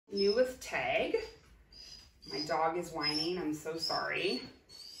Newest tag. My dog is whining. I'm so sorry.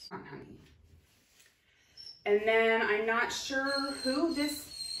 Come on, honey. And then I'm not sure who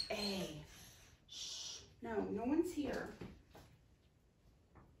this. Hey, shh. No, no one's here.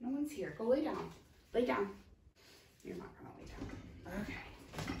 No one's here. Go lay down. Lay down. You're not gonna lay down. Okay.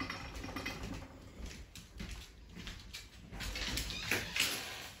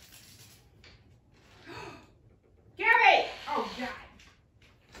 Gabby! Oh, God.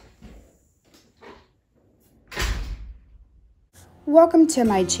 Welcome to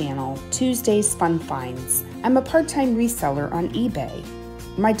my channel, Tuesday's Fun Finds. I'm a part-time reseller on eBay.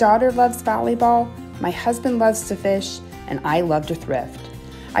 My daughter loves volleyball, my husband loves to fish, and I love to thrift.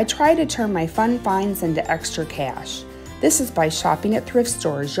 I try to turn my fun finds into extra cash. This is by shopping at thrift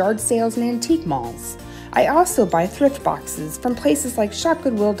stores, yard sales, and antique malls. I also buy thrift boxes from places like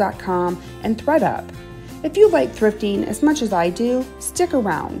shopgoodwill.com and ThredUp. If you like thrifting as much as I do, stick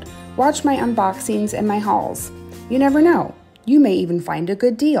around. Watch my unboxings and my hauls. You never know. You may even find a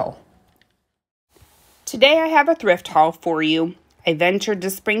good deal. Today I have a thrift haul for you. I ventured to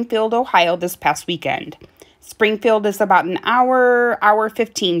Springfield, Ohio this past weekend. Springfield is about an hour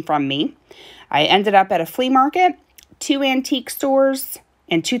 15 from me. I ended up at a flea market, 2 antique stores,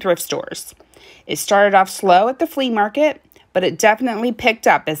 and 2 thrift stores. It started off slow at the flea market, but it definitely picked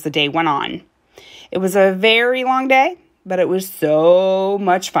up as the day went on. It was a very long day, but it was so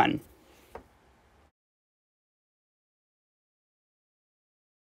much fun.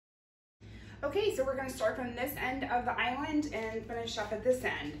 Okay, so we're going to start from this end of the island and finish up at this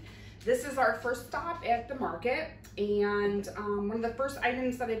end. This is our first stop at the market, and one of the first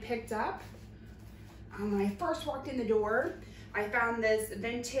items that I picked up when I first walked in the door, I found this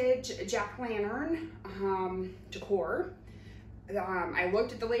vintage jack-o'-lantern decor. I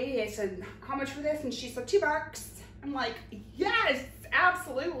looked at the lady, I said, how much for this? And she said, $2. I'm like, yes,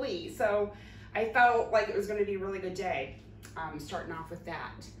 absolutely. So I felt like it was going to be a really good day starting off with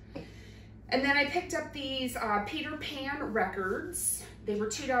that. And then I picked up these Peter Pan records. They were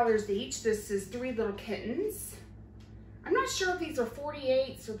 $2 each. This is 3 Little Kittens. I'm not sure if these are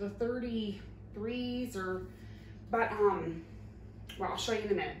 48s or the 33s or, but, well, I'll show you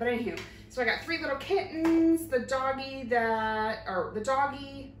in a minute. But anywho, so I got 3 Little Kittens, the doggy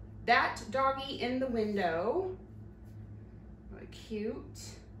that doggy in the window. Really cute.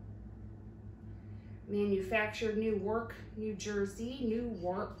 Manufactured Newark, New Jersey.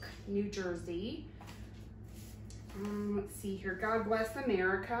 Let's see here. God Bless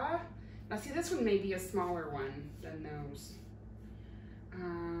America. Now see, this one may be a smaller one than those.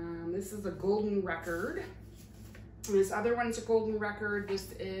 This is a golden record. And this other one's a golden record.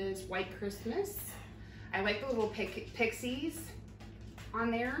 This is White Christmas. I like the little pixies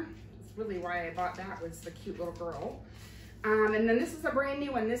on there. That's really why I bought that, was the cute little girl. And then this is a brand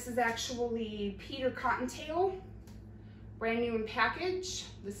new one. This is actually Peter Cottontail, brand new in package.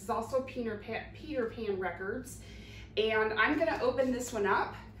 This is also Peter Pan records. And I'm gonna open this one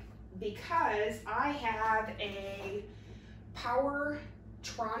up because I have a Powertronic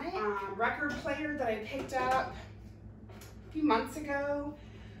record player that I picked up a few months ago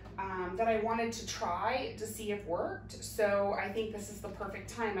that I wanted to try to see if it worked. So I think this is the perfect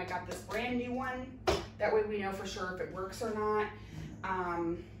time. I got this brand new one. That way we know for sure if it works or not.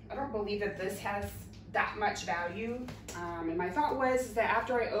 I don't believe that this has that much value. And my thought was that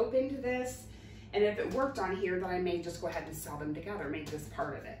after I opened this, and if it worked on here, then I may just go ahead and sell them together, make this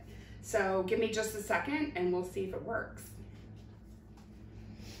part of it. So give me just a second and we'll see if it works.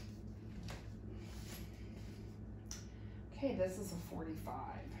 Okay, this is a 45.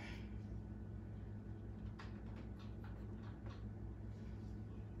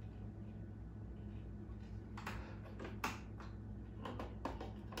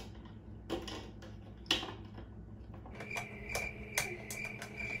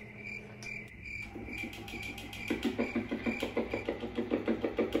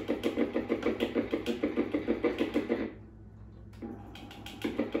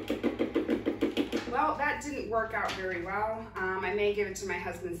 Well, that didn't work out very well. I may give it to my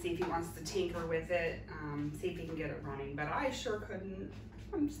husband, see if he wants to tinker with it, see if he can get it running, but I sure couldn't.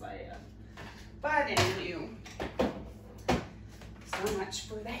 I'm sad. But anyway, so much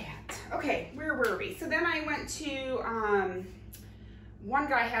for that. Okay, where were we? So then I went to, one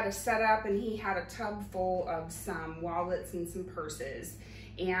guy had a setup and he had a tub full of some wallets and some purses.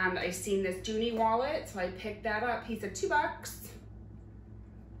 And I seen this Dooney wallet, so I picked that up. He said $2.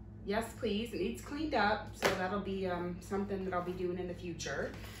 Yes, please. It needs cleaned up, so that'll be something that I'll be doing in the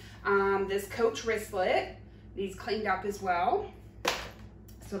future. This Coach wristlet needs cleaned up as well,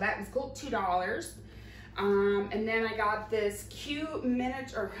 so that was cool, $2. And then I got this cute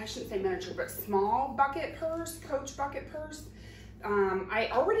miniature, or I shouldn't say miniature, but small bucket purse, Coach bucket purse. I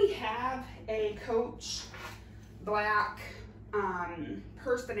already have a Coach black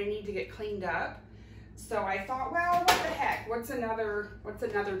purse that I need to get cleaned up. So I thought, well, what the heck? What's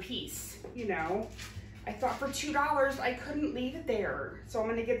another piece, you know? I thought for $2 I couldn't leave it there. So I'm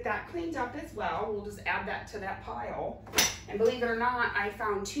gonna get that cleaned up as well. We'll just add that to that pile. And believe it or not, I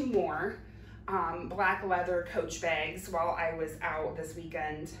found 2 more black leather Coach bags while I was out this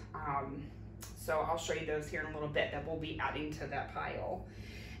weekend. So I'll show you those here in a little bit that we'll be adding to that pile.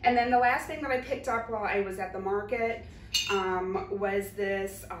 And then the last thing that I picked up while I was at the market was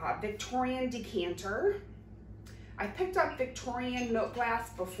this Victorian decanter. I picked up Victorian milk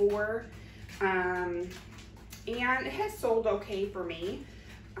glass before, and it has sold okay for me.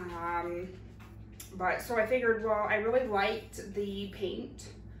 But so I figured, well, I really liked the paint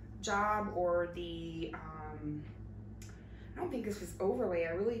job, or the, I don't think this was overlay.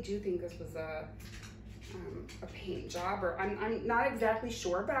 I really do think this was a paint job, or I'm not exactly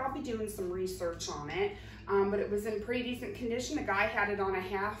sure, but I'll be doing some research on it. But it was in pretty decent condition. The guy had it on a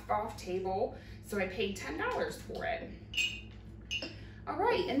half-off table, so I paid $10 for it. All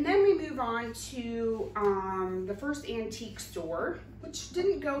right, and then we move on to the first antique store, which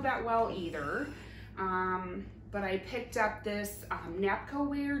didn't go that well either. But I picked up this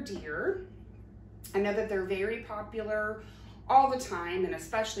Napco-ware deer. I know that they're very popular all the time, and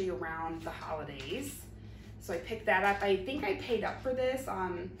especially around the holidays. So I picked that up. I think I paid up for this. I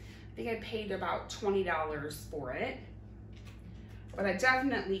think I paid about $20 for it. But I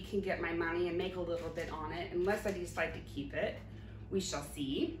definitely can get my money and make a little bit on it, unless I decide to keep it. We shall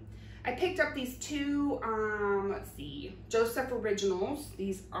see. I picked up these 2, let's see, Joseph Originals.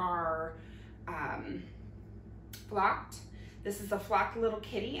 These are flocked. This is a flocked little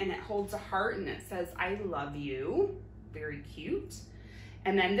kitty, and it holds a heart, and it says, "I love you." Very cute.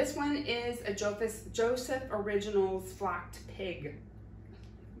 And then this one is a Joseph Originals flocked pig,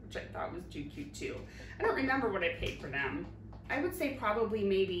 which I thought was too cute too. I don't remember what I paid for them. I would say probably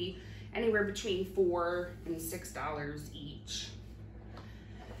maybe anywhere between $4 and $6 each.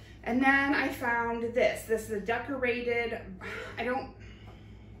 And then I found this. This is a decorated,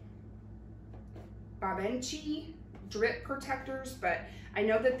 Babenchi drip protectors, but I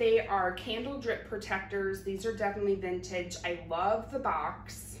know that they are candle drip protectors. These are definitely vintage. I love the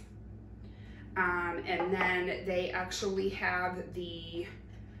box. And then they actually have the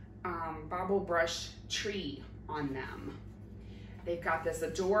bobble brush tree on them. They've got this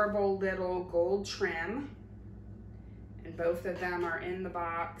adorable little gold trim, and both of them are in the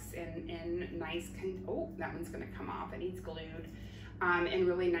box and in nice, oh, that one's gonna come off, it needs glued. In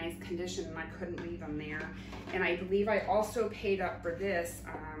really nice condition, and I couldn't leave them there. And I believe I also paid up for this.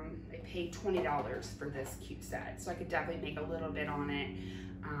 I paid $20 for this cute set, so I could definitely make a little bit on it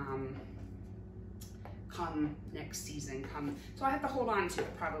come next season. So I have to hold on to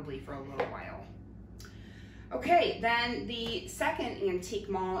it probably for a little while. Okay, then the second antique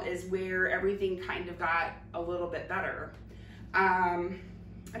mall is where everything kind of got a little bit better.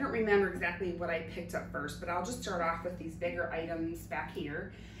 I don't remember exactly what I picked up first, but I'll just start off with these bigger items back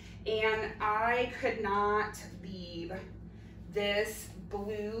here. And I could not leave this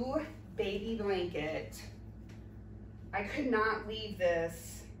blue baby blanket. I could not leave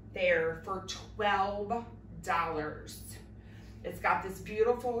this there for $12. It's got this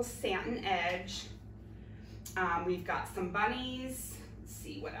beautiful satin edge. We've got some bunnies. Let's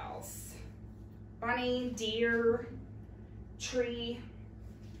see what else. Bunny, deer, tree.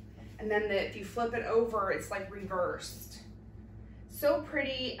 And then if you flip it over, it's like reversed. So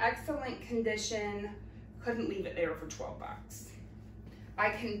pretty, excellent condition. Couldn't leave it there for 12 bucks. I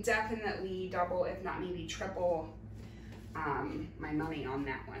can definitely double, if not maybe triple, my money on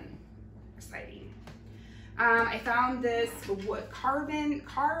that one. Exciting. I found this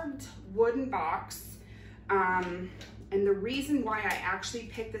carved wooden box. And the reason why I actually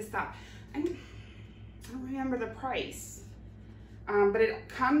picked this up, I don't remember the price. But it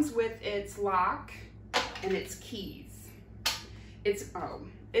comes with its lock and its keys. It's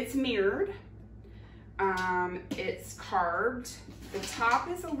mirrored. It's carved. The top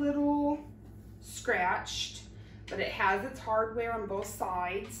is a little scratched, but it has its hardware on both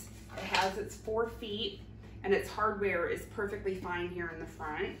sides. It has its 4 feet, and its hardware is perfectly fine here in the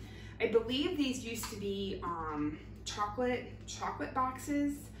front. I believe these used to be chocolate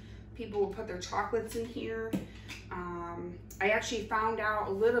boxes. People will put their chocolates in here. I actually found out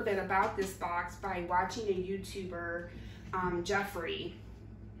a little bit about this box by watching a YouTuber, Jeffrey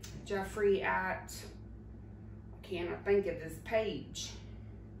at, I cannot think of his page,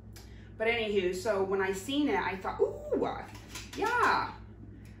 But anywho, so when I seen it, I thought, ooh, yeah.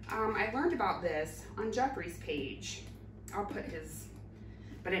 I learned about this on Jeffrey's page. I'll put his,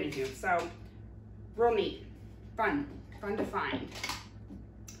 but anywho, so real neat, fun to find.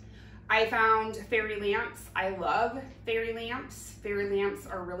 I found fairy lamps. I love fairy lamps. Fairy lamps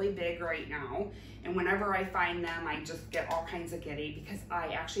are really big right now. And whenever I find them, I just get all kinds of giddy because I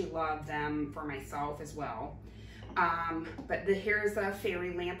actually love them for myself as well. But here's a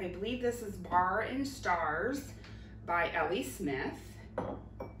fairy lamp. I believe this is Bar and Stars by Ellie Smith. So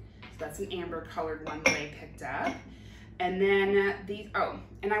that's an amber colored one that I picked up. And then these, oh,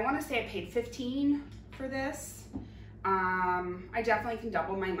 and I want to say I paid $15 for this. I definitely can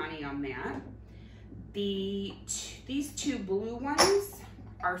double my money on that. These two blue ones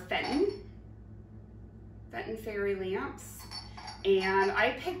are Fenton fairy lamps. And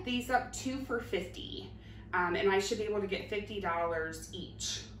I picked these up 2 for $50. And I should be able to get $50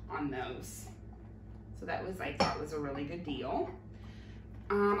 each on those. So that was, I thought, was a really good deal.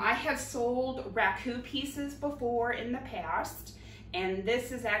 I have sold Raku pieces before in the past, and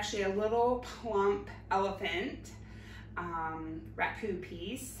this is actually a little plump elephant Raku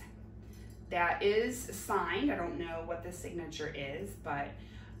piece that is signed. I don't know what the signature is, but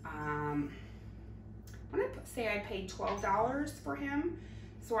I'm gonna say I paid $12 for him.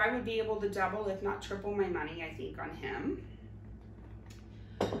 So I would be able to double, if not triple my money, I think, on him.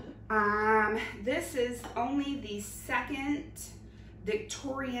 This is only the second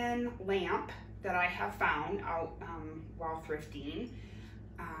Victorian lamp that I have found out while thrifting.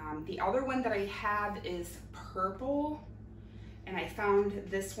 The other one that I have is purple, and I found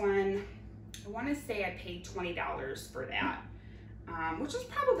this one, I want to say I paid $20 for that, which is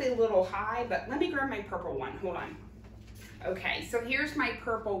probably a little high, but let me grab my purple one. Hold on. Okay, so here's my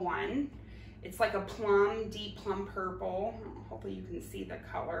purple one. It's like a plum, deep plum purple. Hopefully you can see the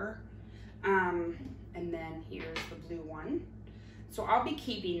color. And then here's the blue one. So I'll be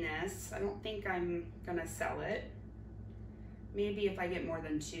keeping this. I don't think I'm gonna sell it. Maybe if I get more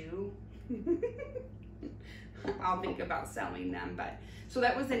than 2, I'll think about selling them. But so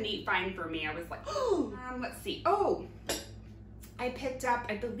that was a neat find for me. I was like, oh, let's see. Oh, I picked up,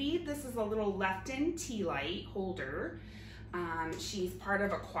 I believe this is a little Lefton tea light holder. She's part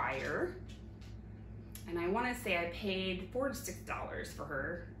of a choir. And I want to say I paid $4 to $6 for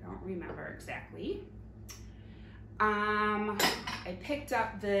her. I don't remember exactly. I picked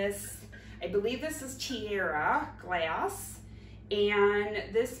up this, I believe this is Tiara glass.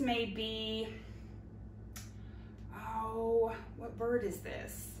 And this may be, oh, what bird is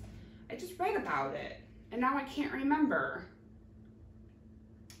this? I just read about it and now I can't remember.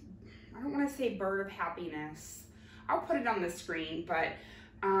 I don't want to say bird of happiness. I'll put it on the screen, but,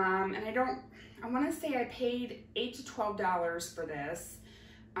 and I want to say I paid $8 to $12 for this.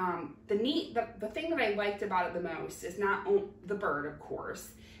 The thing that I liked about it the most is not the bird, of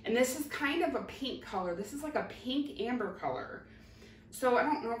course. And this is kind of a pink color. This is like a pink amber color. So I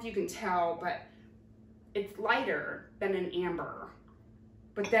don't know if you can tell, but it's lighter than an amber.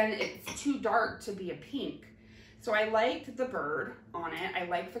 But then it's too dark to be a pink. So I liked the bird on it. I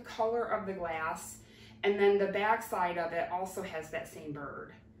like the color of the glass. And then the back side of it also has that same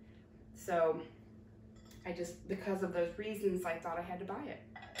bird. So I just, because of those reasons, I thought I had to buy it.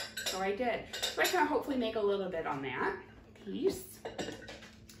 So I did. So I can hopefully make a little bit on that piece.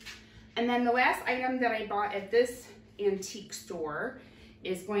 And then the last item that I bought at this antique store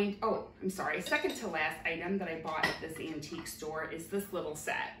is second to last item that I bought at this antique store is this little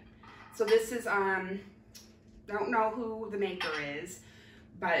set. So this is, I don't know who the maker is,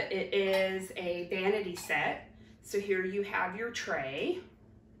 but it is a vanity set. So here you have your tray,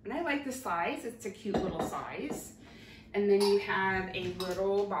 and I like the size. It's a cute little size. And then you have a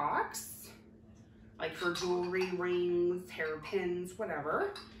little box, like for jewelry, rings, hairpins,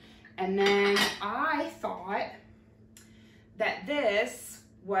 whatever. And then I thought that this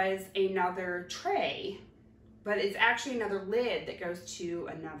was another tray, but it's actually another lid that goes to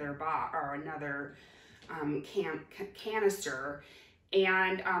another box or another canister.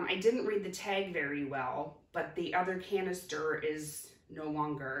 And I didn't read the tag very well, but the other canister is no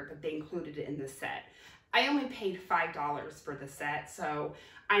longer, but they included it in the set. I only paid $5 for the set, so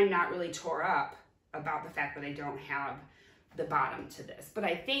I'm not really tore up about the fact that I don't have the bottom to this, but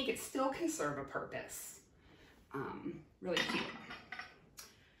I think it still can serve a purpose. Really cute.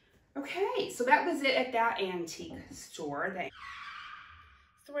 Okay, so that was it at that antique store.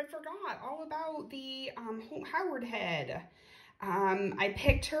 So I forgot all about the Howard head. I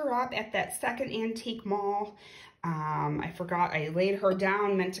picked her up at that second antique mall. I forgot I laid her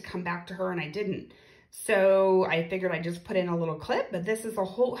down, meant to come back to her, and I didn't. So I figured I'd just put in a little clip, but this is a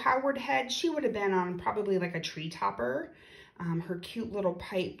whole Howard head. She would have been on probably like a tree topper. Her cute little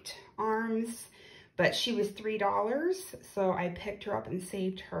piped arms, but she was $3. So I picked her up and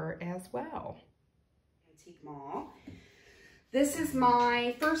saved her as well. Antique Mall. This is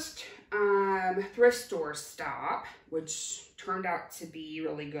my first thrift store stop, which turned out to be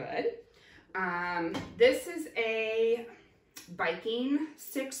really good. This is a Viking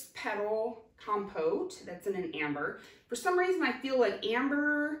 6-petal compote that's in an amber. For some reason, I feel like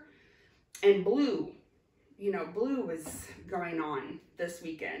amber and blue, you know, blue is going on this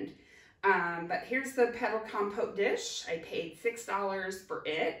weekend. But here's the petal compote dish. I paid $6 for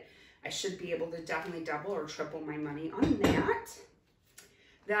it. I should be able to definitely double or triple my money on that.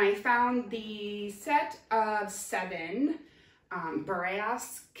 Then I found the set of 7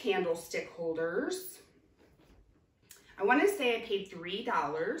 brass candlestick holders. I want to say I paid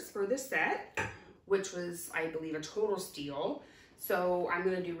 $3 for the set, which was, I believe, a total steal. So I'm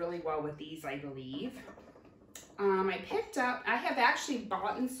going to do really well with these, I believe. I picked up, I have actually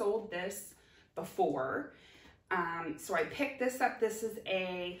bought and sold this before. So I picked this up. This is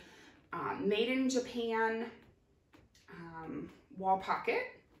a made in Japan wall pocket.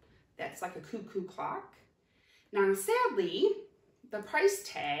 That's like a cuckoo clock. Now, sadly, the price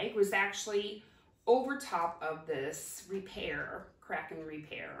tag was actually over top of this repair, crack and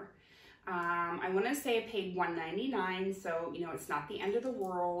repair. I want to say I paid $1.99, so, you know, it's not the end of the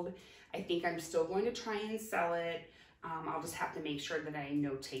world. I think I'm still going to try and sell it. I'll just have to make sure that I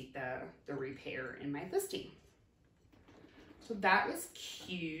notate the repair in my listing. So that was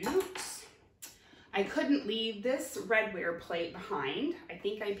cute. I couldn't leave this redware plate behind. I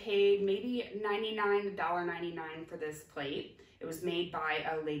think I paid maybe $1.99 for this plate. It was made by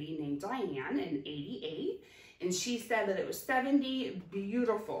a lady named Diane in '88, and she said that it was 70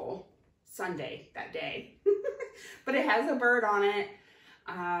 beautiful Sunday that day. But it has a bird on it,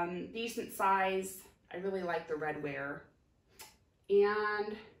 decent size. I really like the redware.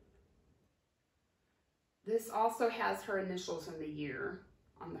 And this also has her initials in the year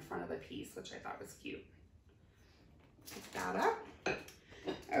on the front of the piece, which I thought was cute. Pick that up.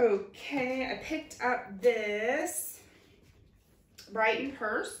 Okay, I picked up this Brighton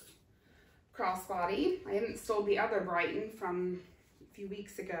purse, crossbody. I haven't sold the other Brighton from a few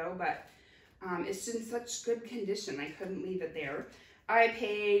weeks ago, but it's in such good condition, I couldn't leave it there. I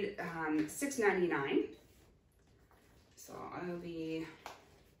paid $6.99, so I'll be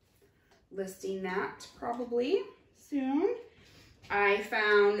listing that probably soon. I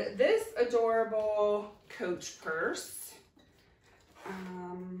found this adorable Coach purse.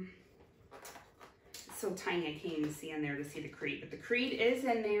 It's so tiny I can't even see in there to see the creed, but the creed is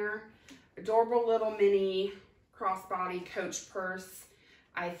in there. Adorable little mini crossbody Coach purse.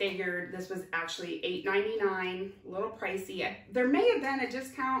 I figured this was actually $8.99, a little pricey. There may have been a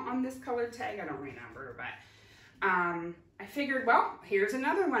discount on this color tag, I don't remember, but I figured, well, here's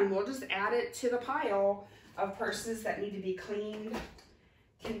another one. We'll just add it to the pile of purses that need to be cleaned,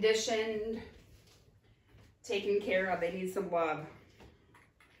 conditioned, taken care of. They need some love.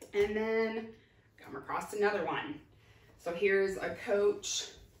 And then come across another one. So here's a Coach,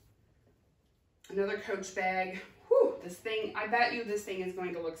 another Coach bag. Whew, this thing, I bet you this thing is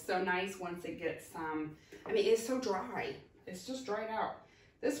going to look so nice once it gets I mean, it's so dry. It's just dried out.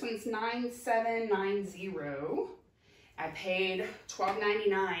 This one's $97.90. I paid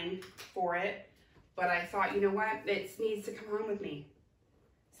 $12.99 for it. But I thought, you know what, it needs to come home with me.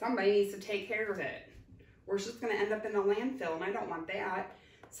 Somebody needs to take care of it. Or it's just going to end up in the landfill, and I don't want that.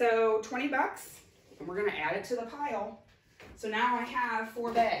 So 20 bucks, and we're going to add it to the pile. So now I have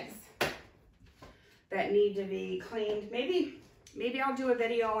 4 bags that need to be cleaned. Maybe I'll do a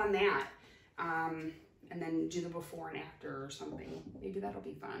video on that, and then do the before and after or something. Maybe that'll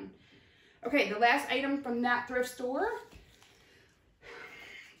be fun. Okay, the last item from that thrift store.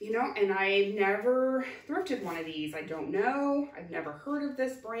 You know, and I've never thrifted one of these. I don't know. I've never heard of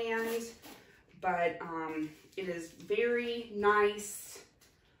this brand, but it is very nice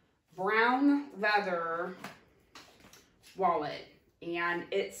brown leather wallet. And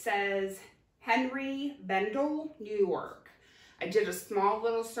it says Henry Bendel, New York. I did a small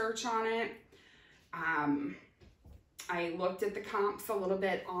little search on it. I looked at the comps a little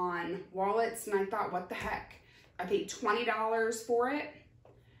bit on wallets, and I thought, what the heck? I paid $20 for it.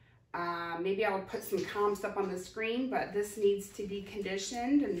 Maybe I'll put some comps up on the screen, but this needs to be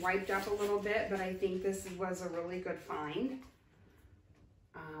conditioned and wiped up a little bit, but I think this was a really good find.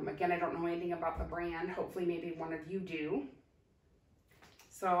 Again, I don't know anything about the brand. Hopefully maybe one of you do.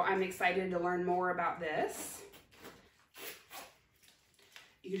 So I'm excited to learn more about this.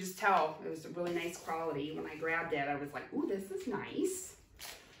 you could just tell it was a really nice quality. When I grabbed it, I was like, ooh, this is nice.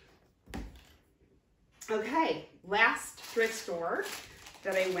 Okay, last thrift store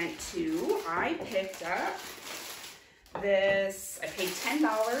that I went to, I picked up this. I paid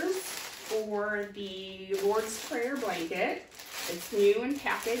 $10 for the Lord's Prayer blanket. It's new and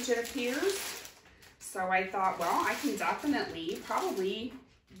packaged, it appears. So I thought, well, I can definitely probably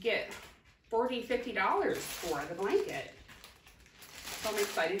get $40, $50 for the blanket. So I'm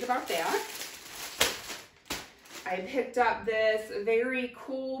excited about that. I picked up this very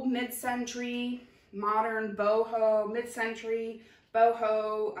cool mid-century modern boho, mid-century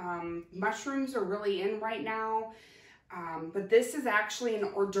boho. Mushrooms are really in right now. But this is actually an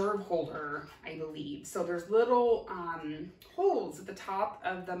hors d'oeuvre holder, I believe. So there's little holes at the top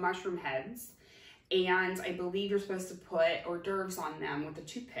of the mushroom heads. And I believe you're supposed to put hors d'oeuvres on them with a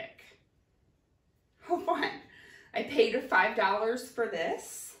toothpick. How fun. I paid $5 for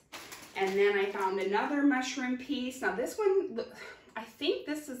this. And then I found another mushroom piece. Now this one, I think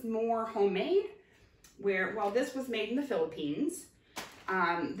this is more homemade. Well, this was made in the Philippines.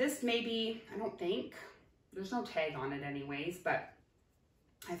 This maybe, I don't think, there's no tag on it anyways, but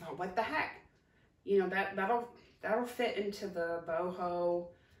I thought, what the heck? You know, that'll fit into the boho,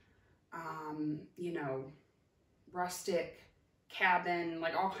 you know, rustic cabin,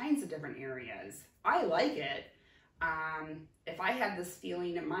 like all kinds of different areas. I like it. If I had this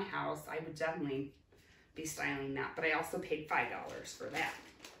feeling in my house, I would definitely be styling that, but I also paid $5 for that.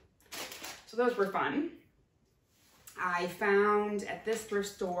 So those were fun. I found at this thrift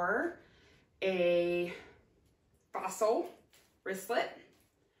store a Beistle wristlet.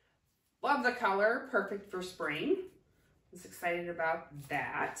 Love the color, perfect for spring. Was excited about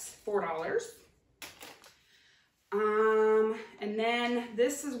that. $4. And then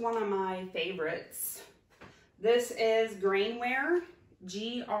this is one of my favorites. This is Grainware,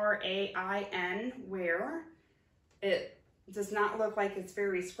 Grain ware. It does not look like it's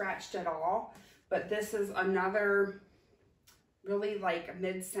very scratched at all, but this is another really like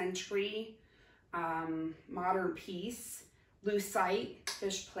mid-century modern piece. Lucite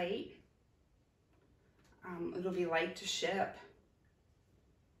fish plate. It'll be light to ship.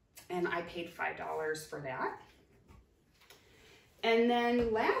 And I paid $5 for that. And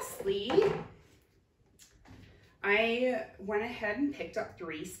then lastly, I went ahead and picked up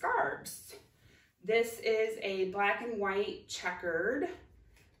 3 scarves. This is a black and white checkered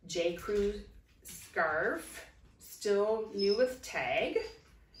JCrew scarf, still new with tag.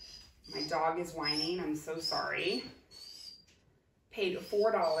 My dog is whining, I'm so sorry. Paid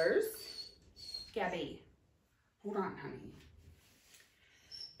 $4. Gabby, hold on, honey.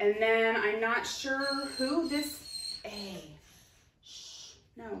 And then I'm not sure who this, shh,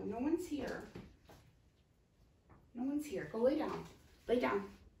 no one's here. No one's here. Go lay down. Lay down.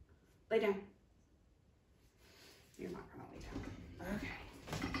 Lay down. You're not gonna lay down. Okay.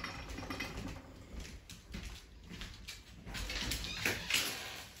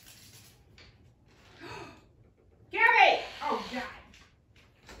 Gabby! Oh, God.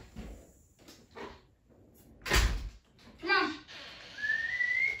 Come on.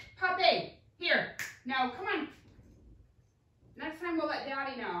 Puppy. Here. No, come on. Next time we'll let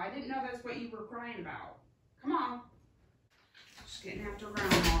Daddy know. I didn't know that's what you were crying about. Come on. Just getting after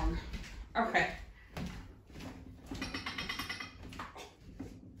groundhog. Okay.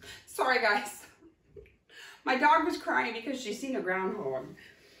 Sorry, guys. My dog was crying because she's seen a groundhog.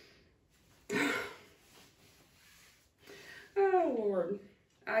 Oh, Lord.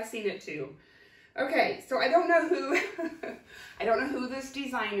 I've seen it too. Okay, so I don't know who I don't know who this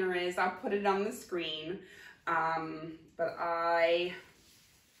designer is. I'll put it on the screen. But I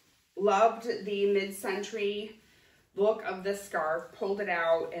loved the mid-century look of this scarf, pulled it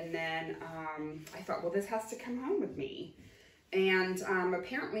out, and then I thought, well, this has to come home with me. And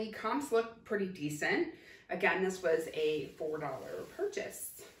apparently comps look pretty decent. Again, this was a $4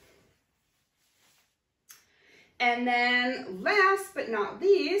 purchase. And then last but not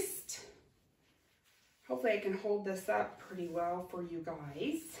least, hopefully I can hold this up pretty well for you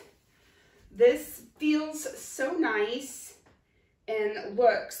guys. This feels so nice and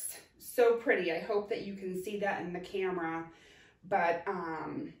looks so pretty. I hope that you can see that in the camera, but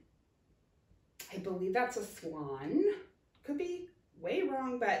I believe that's a swan. Could be way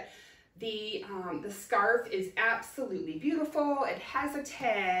wrong, but the scarf is absolutely beautiful. It has a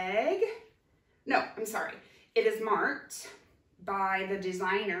tag. No, I'm sorry. It is marked by the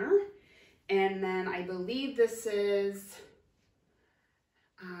designer, and then I believe this is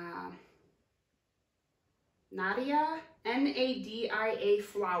Nadia, Nadia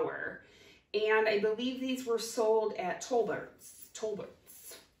Flower, and I believe these were sold at Tolbert's.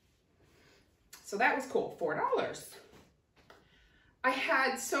 So that was cool, $4. I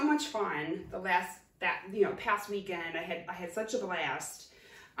had so much fun past weekend. I had such a blast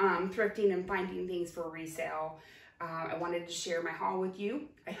thrifting and finding things for resale. I wanted to share my haul with you.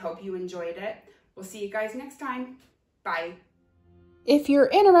 I hope you enjoyed it. We'll see you guys next time. Bye. If you're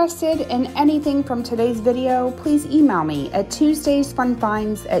interested in anything from today's video, please email me at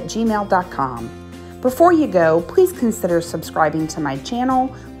tuesdaysfunfinds@gmail.com. Before you go, please consider subscribing to my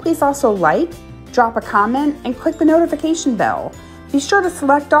channel. Please also like, drop a comment, and click the notification bell. Be sure to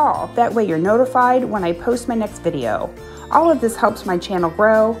select all, that way you're notified when I post my next video. All of this helps my channel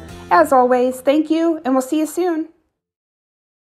grow. As always, thank you, and we'll see you soon.